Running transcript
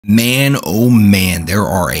Man, oh man, there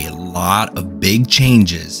are a lot of big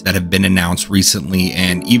changes that have been announced recently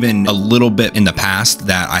and even a little bit in the past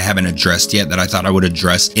that I haven't addressed yet that I thought I would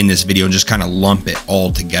address in this video and just kind of lump it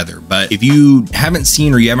all together. But if you haven't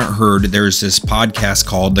seen or you haven't heard, there's this podcast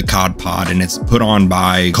called The COD Pod and it's put on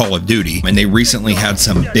by Call of Duty. And they recently had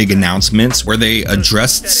some big announcements where they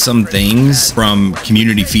addressed some things from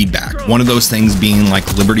community feedback. One of those things being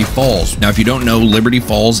like Liberty Falls. Now, if you don't know, Liberty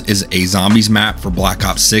Falls is a zombies map for Black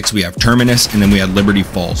Ops 6. We have Terminus and then we had Liberty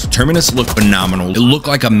Falls. Terminus looked phenomenal. It looked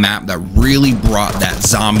like a map that really brought that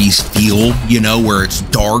zombies feel, you know, where it's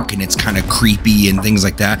dark and it's kind of creepy and things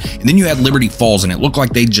like that. And then you had Liberty Falls and it looked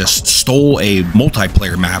like they just stole a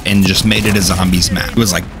multiplayer map and just made it a zombies map. It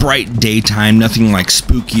was like bright daytime, nothing like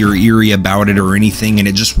spooky or eerie about it or anything, and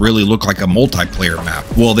it just really looked like a multiplayer map.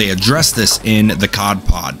 Well, they addressed this in the COD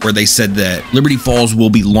Pod where they said that Liberty Falls will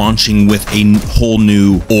be launching with a whole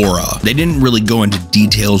new aura. They didn't really go into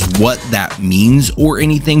details what that means or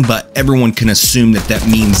anything, but everyone can assume that that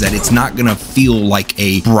means that it's not gonna feel like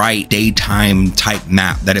a bright daytime type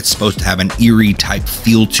map, that it's supposed to have an eerie type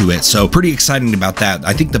feel to it. So pretty exciting about that.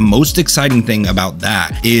 I think the most exciting thing about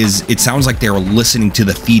that is it sounds like they were listening to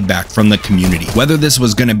the feedback from the community. Whether this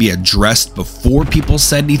was gonna be addressed before people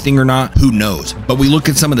said anything or not, who knows? But we look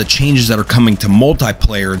at some of the changes that are coming to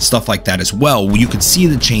multiplayer and stuff like that as well. You could see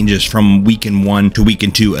the changes from weekend 1 to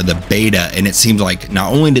weekend 2 of the beta, and it seems like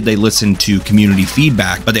not only did they listen to community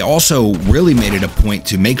feedback, but they also really made it a point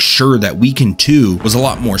to make sure that weekend 2 was a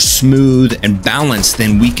lot more smooth and balanced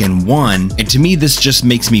than weekend 1. And to me, this just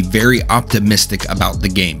makes me very optimistic about the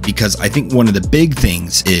game, because I think one of the big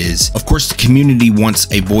things is, of course, the community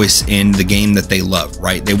wants a voice in the game that they love,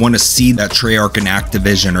 right? They want to see that Treyarch and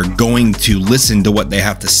Activision are going to listen to what they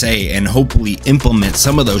have to say and hopefully implement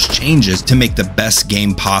some of those changes to make the best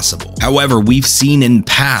game possible. However, we've seen in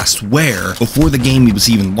past where before the game was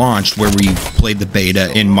even launched, where we played the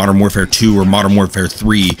beta in Modern Warfare 2 or Modern Warfare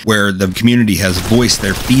 3, where the community has voiced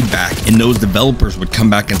their feedback and those developers would come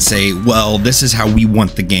back and say, well, this is how we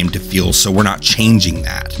want the game to feel, so we're not changing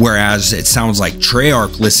that. Whereas it sounds like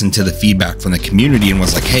Treyarch listened to the feedback from the community and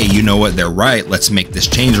was like, hey, you know what, they're right, let's make this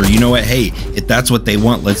change. Or you know what, hey, if that's what they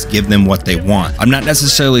want, let's give them what they want. I'm not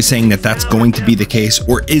necessarily saying that that's going to be the case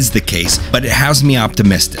or is the case, but it has me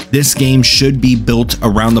optimistic. This game should be built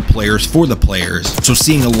around the players for the players. So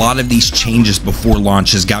seeing a lot of these changes before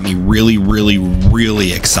launch has got me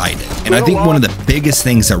really excited. And I think one of the biggest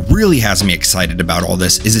things that really has me excited about all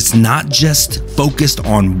this is it's not just focused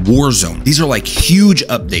on Warzone. These are like huge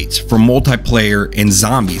updates for multiplayer and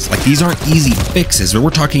zombies. Like, these aren't easy fixes. We're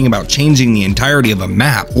talking about changing the entirety of a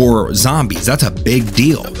map for zombies. That's a big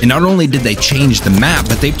deal. And not only did they change the map,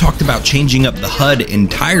 but they've talked about changing up the HUD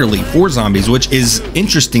entirely for zombies, which is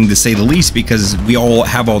interesting to say the least, because we all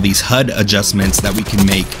have all these HUD adjustments that we can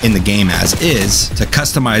make in the game as is to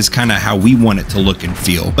customize kind of how we want it to look and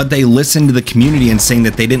feel. But they listened to the community and saying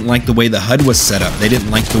that they didn't like the way the HUD was set up. They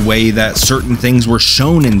didn't like the way that certain things were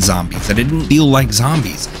shown in zombies, that it didn't feel like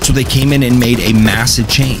zombies. So they came in and made a massive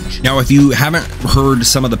change. Now, if you haven't heard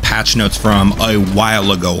some of the patch notes from a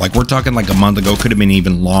while ago, like we're talking like a month ago, could have been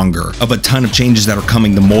even longer, of a ton of changes that are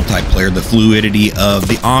coming to multiplayer, the fluidity of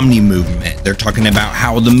the Omni movement. They're talking about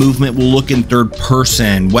how the movement will look in third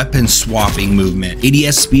person, weapon swapping movement,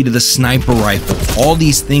 ADS speed of the sniper rifle. All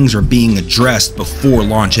these things are being addressed before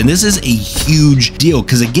launch. And this is a huge deal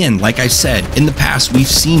because, again, like I said, in the past, we've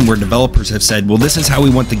seen where developers have said, well, this is how we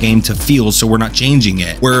want the game to feel, so we're not changing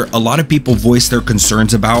it. Where a lot of people voice their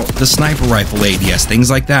concerns about the sniper rifle ADS, things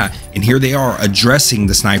like that. And here they are addressing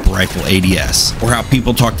the sniper rifle ADS. Or how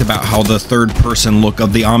people talked about how the third person look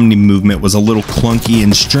of the Omni movement was a little clunky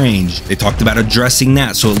and strange. They talked about addressing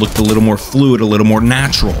that so it looked a little more fluid, a little more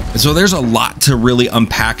natural. And so there's a lot to really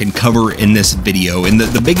unpack and cover in this video. And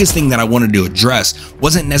the biggest thing that I wanted to address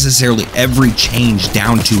wasn't necessarily every change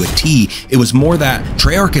down to a T. It was more that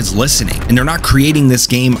Treyarch is listening and they're not creating this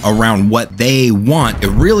game around what they want. It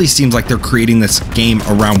really seems like they're creating this game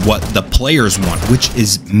around what the players want, which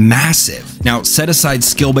is massive. Now, set aside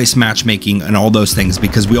skill-based matchmaking and all those things,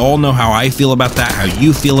 because we all know how I feel about that, how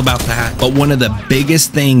you feel about that. But one of the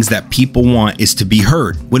biggest things that people want is to be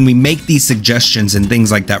heard. When we make these suggestions and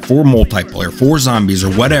things like that for multiplayer, for zombies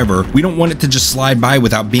or whatever, we don't want it to just slide by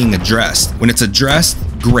without being addressed. When it's addressed,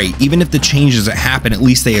 great. Even if the changes that happen, at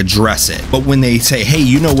least they address it. But when they say, hey,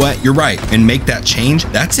 you know what, you're right, and make that change,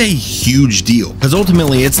 that's a huge deal. Because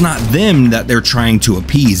ultimately, it's not them that they're trying to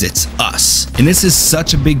appease, it's us. And this is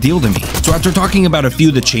such a big deal to me. So after talking about a few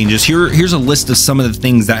of the changes, here's a list of some of the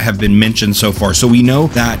things that have been mentioned so far. So we know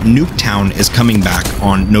that Nuketown is coming back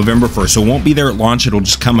on November 1st. So it won't be there at launch. It'll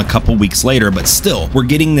just come a couple weeks later, but still we're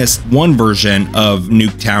getting this one version of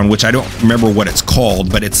Nuketown, which I don't remember what it's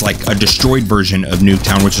called, but it's like a destroyed version of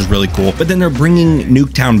Nuketown, which is really cool. But then they're bringing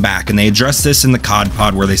Nuketown back, and they addressed this in the COD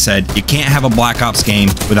pod where they said you can't have a Black Ops game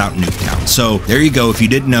without Nuketown. So there you go. If you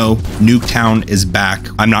didn't know, Nuketown is back.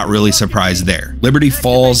 I'm not really surprised there. Liberty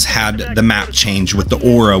Falls had the map change with the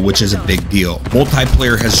aura, which is a big deal.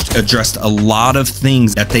 Multiplayer has addressed a lot of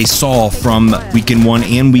things that they saw from weekend 1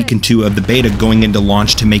 and weekend 2 of the beta going into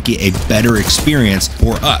launch to make it a better experience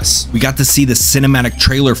for us. We got to see the cinematic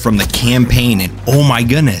trailer from the campaign, and oh my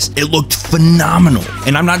goodness, it looked phenomenal.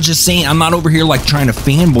 And I'm not just saying, I'm not over here like trying to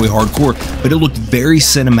fanboy hardcore, but it looked very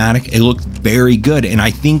cinematic. It looked very good. And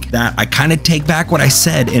I think that I kind of take back what I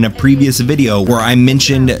said in a previous video where I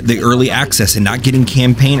mentioned the early access and not getting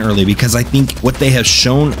campaign early, because I think what they have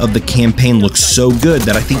shown of the campaign looks so good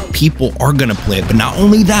that I think people are going to play it. But not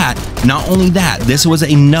only that, this was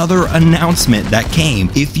another announcement that came.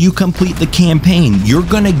 If you complete the campaign, you're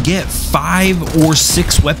going to get 5 or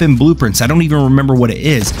 6 weapon blueprints. I don't even remember what it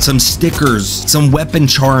is. Some stickers, some weapon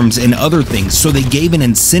charms, and other things. So they gave an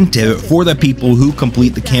incentive for the people who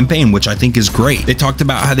complete the campaign, which I think is great. They talked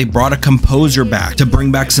about how they brought a composer back to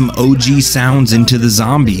bring back some OG sounds into the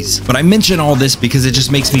zombies. But I mention all this because it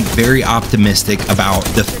just makes me very optimistic about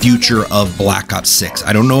the future of Black Ops 6.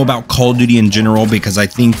 I don't know about Call of Duty in general, because I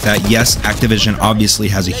think that yes, Activision obviously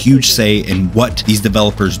has a huge say in what these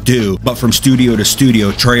developers do, but from studio to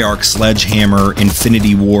studio, Treyarch, Sledgehammer,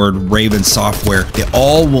 Infinity Ward, Raven Software, they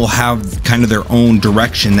all will have kind of their own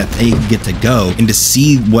direction that they get to go. And to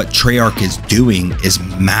see what Treyarch is doing is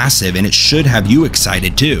massive, and it should have you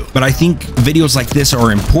excited too. But I think videos like this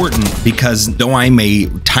are important because though I'm a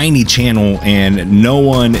tiny channel and no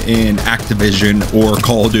one in Activision or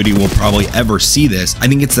Call of Duty will probably ever see this, I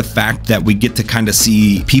think it's the fact that we get to kind of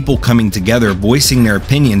see people coming together, voicing their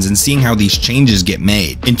opinions, and seeing how these changes get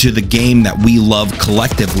made into the game that we love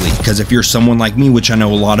collectively. Because if you're someone like me, which I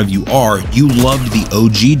know a lot of you are, you loved the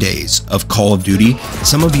OG days of Call of Duty.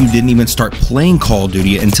 Some of you didn't even start playing Call of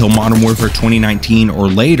Duty until Modern Warfare 2019 or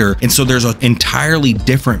later, and so there's an entirely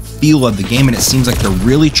different feel of the game, and it seems like they're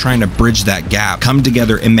really trying to bridge that gap, come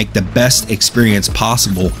together and make the best experience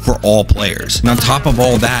possible for all players. And on top of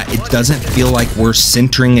all that, it doesn't feel like we're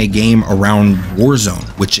centering a game around Warzone,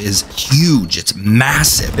 which is huge. It's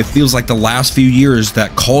massive. It feels like the last few years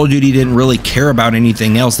that Call of Duty didn't really care about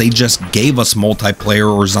anything else. They just gave us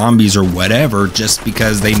multiplayer or zombies or whatever just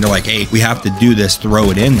because they're like, hey, we have to do this,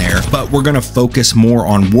 throw it in there. But we're going to focus more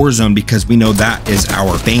on Warzone because we know that is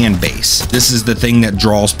our fan base. This is the thing that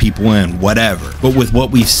draws people in, whatever. But with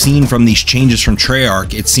what we've seen from these changes from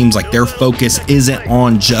Treyarch, it seems like their focus isn't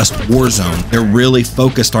on just Warzone. They're really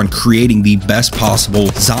focused on creating the best possible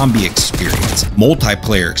zombie experience,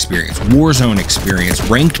 multiplayer experience, Warzone experience,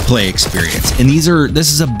 ranked play experience. And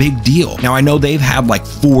this is a big deal. Now I know they've had like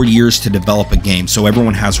 4 years to develop a game, so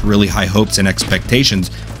everyone has really high hopes and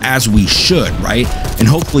expectations, as we should, right? And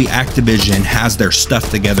hopefully Activision has their stuff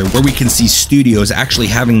together where we can see studios actually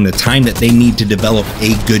having the time that they need to develop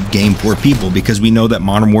a good game for people, because we know that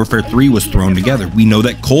Modern Warfare 3 was thrown together. We know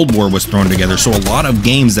that Cold War was thrown together. So a lot of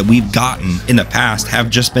games that we've gotten in the past have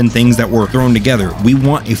just been things that were thrown together. We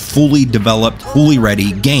want a fully developed, fully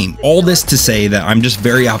ready game. All this to say that I'm just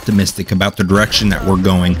very optimistic about the direction that we're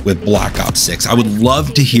going with Black Ops 6. I would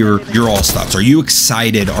love to hear your all's thoughts. Are you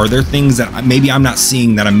excited? Are there things that maybe I'm not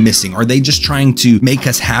seeing that I'm missing? Are they just trying to make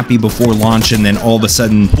us happy before launch and then all of a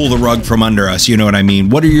sudden pull the rug from under us? You know what I mean?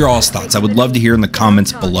 What are your all's thoughts? I would love to hear in the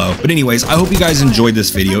comments below. But anyways, I hope you guys enjoyed this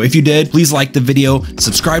video. If you did, please like the video,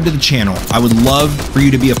 subscribe to the channel. I would love for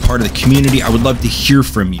you to be a part of the community. I would love to hear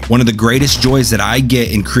from you. One of the greatest joys that I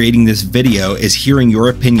get in creating this video is hearing your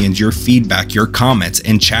opinions, your feedback, your comments,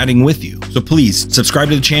 and chatting with you. So please subscribe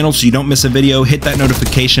to the channel so you don't miss a video. Hit that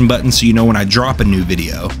notification button so you know when I drop a new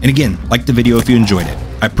video. And again, like the video if you enjoyed it.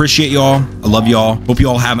 I appreciate y'all. I love y'all. Hope you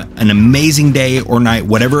all have an amazing day or night,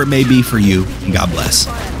 whatever it may be for you, and God bless.